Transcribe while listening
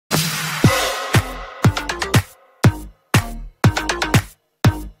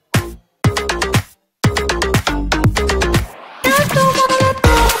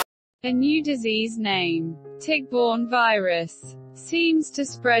A new disease name, tick-borne virus, seems to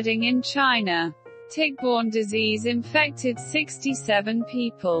spreading in China. Tick-borne disease infected 67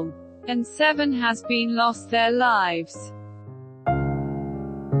 people, and 7 has been lost their lives.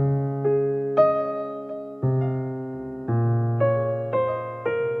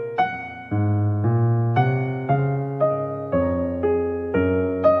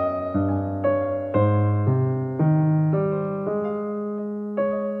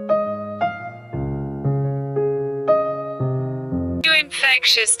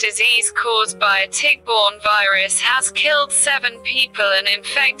 Infectious disease caused by a tick-borne virus has killed 7 people and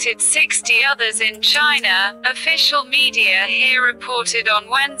infected 60 others in China, official media here reported on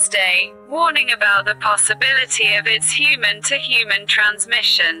Wednesday, warning about the possibility of its human-to-human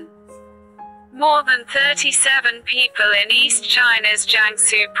transmission. More than 37 people in East China's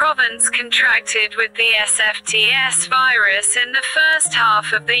Jiangsu province contracted with the SFTS virus in the first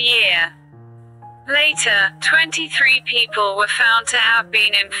half of the year. Later, 23 people were found to have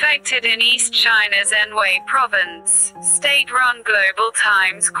been infected in East China's Anhui province, state-run Global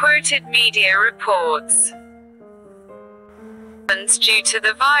Times quoted media reports. Due to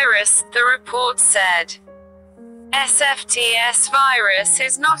the virus, the report said. SFTS virus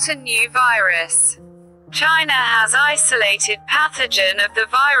is not a new virus. China has isolated pathogen of the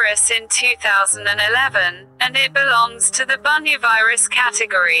virus in 2011, and it belongs to the bunyavirus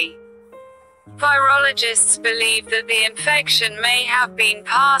category. Virologists believe that the infection may have been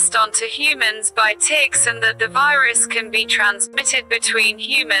passed on to humans by ticks and that the virus can be transmitted between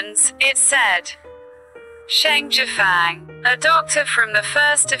humans, it said. Sheng Zhifang, a doctor from the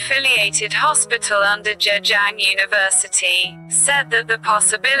first affiliated hospital under Zhejiang University, said that the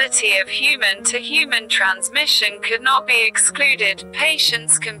possibility of human-to-human transmission could not be excluded.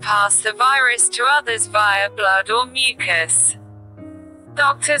 Patients can pass the virus to others via blood or mucus.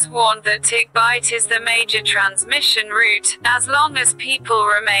 Doctors warned that tick bite is the major transmission route. As long as people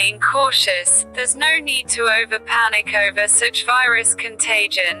remain cautious, there's no need to over-panic over such virus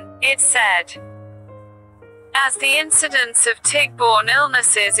contagion, it said. As the incidence of tick-borne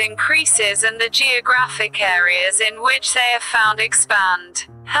illnesses increases and the geographic areas in which they are found expand,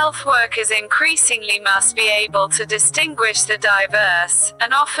 health workers increasingly must be able to distinguish the diverse,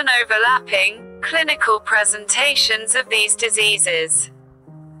 and often overlapping, clinical presentations of these diseases.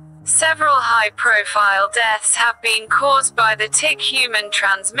 Several high-profile deaths have been caused by the tick-human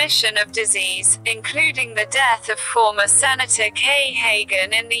transmission of disease, including the death of former Senator Kay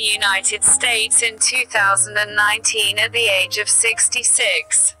Hagan in the United States in 2019 at the age of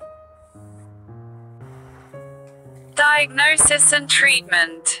 66. Diagnosis and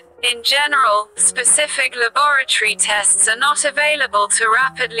treatment. In general, specific laboratory tests are not available to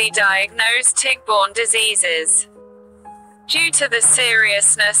rapidly diagnose tick-borne diseases. Due to the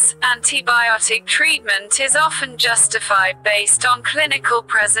seriousness, antibiotic treatment is often justified based on clinical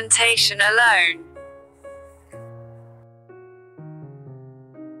presentation alone.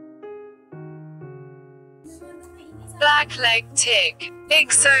 Blackleg tick,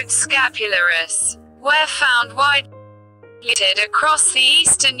 Ixodes scapularis, were found widely across the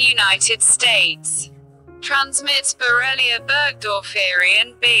eastern United States. Transmits Borrelia burgdorferi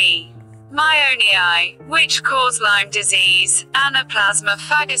and B. Myonii, which cause Lyme disease, Anaplasma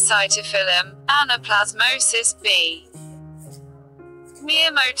phagocytophilum, anaplasmosis B.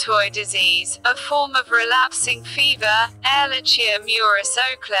 Miyamotoi disease, a form of relapsing fever, Ehrlichia muris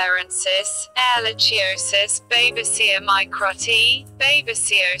occlarensis, Ehrlichiosis, Babesia microti,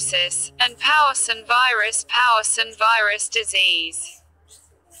 Babesiosis, and Powassan virus disease.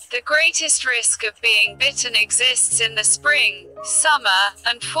 The greatest risk of being bitten exists in the spring, summer,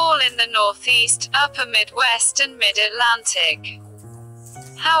 and fall in the Northeast, Upper Midwest and Mid-Atlantic.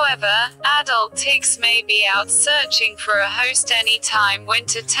 However, adult ticks may be out searching for a host any time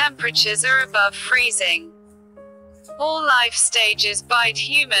winter temperatures are above freezing. All life stages bite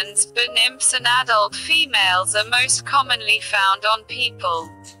humans, but nymphs and adult females are most commonly found on people.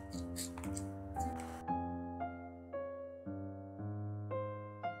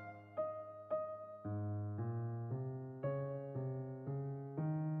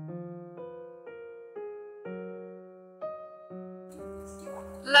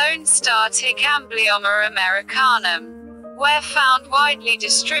 Lone Star tick Amblyomma americanum, were found widely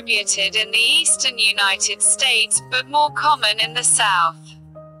distributed in the eastern United States, but more common in the south.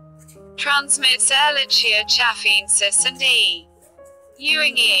 Transmits Ehrlichia chafensis and E.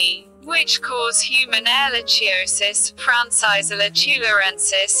 Ewing E. which cause human ehrlichiosis, Francisella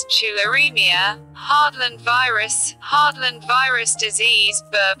tularensis, tularemia, Heartland virus disease,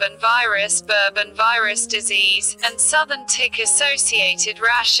 Bourbon virus disease, and southern tick-associated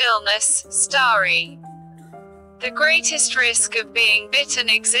rash illness, Stari. The greatest risk of being bitten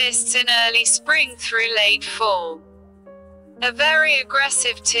exists in early spring through late fall. A very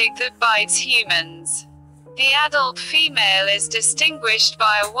aggressive tick that bites humans. The adult female is distinguished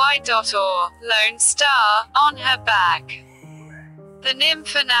by a white dot or lone star on her back. The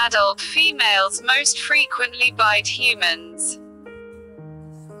nymph and adult females most frequently bite humans.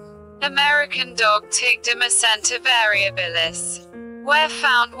 American dog tick Dermacenta variabilis. Were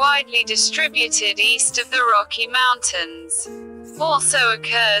found widely distributed east of the Rocky Mountains. Also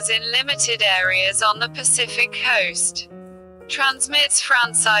occurs in limited areas on the Pacific coast. Transmits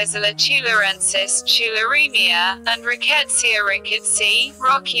Francisella tularensis, tularemia, and Rickettsia rickettsii,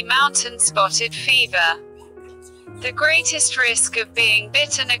 Rocky Mountain spotted fever. The greatest risk of being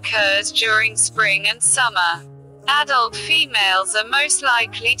bitten occurs during spring and summer. Adult females are most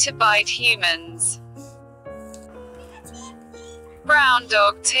likely to bite humans. Brown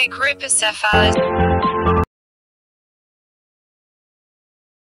dog tick Rhipicephalus.